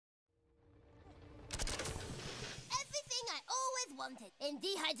wanted in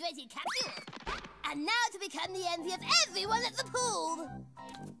dehydrated capsules. And now to become the envy of everyone at the pool.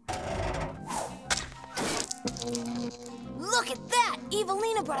 Look at that!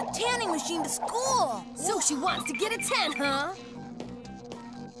 Evilina brought a tanning machine to school. So she wants to get a tan, huh?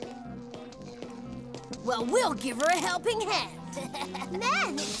 Well, we'll give her a helping hand.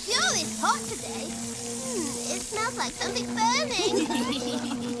 Man, it sure is hot today. It smells like something's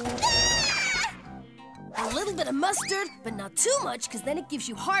burning. A little bit of mustard, but not too much, because then it gives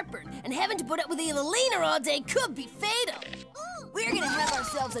you heartburn. And having to put up with Evilina all day could be fatal. We're gonna have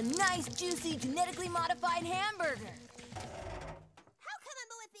ourselves a nice, juicy, genetically modified hamburger.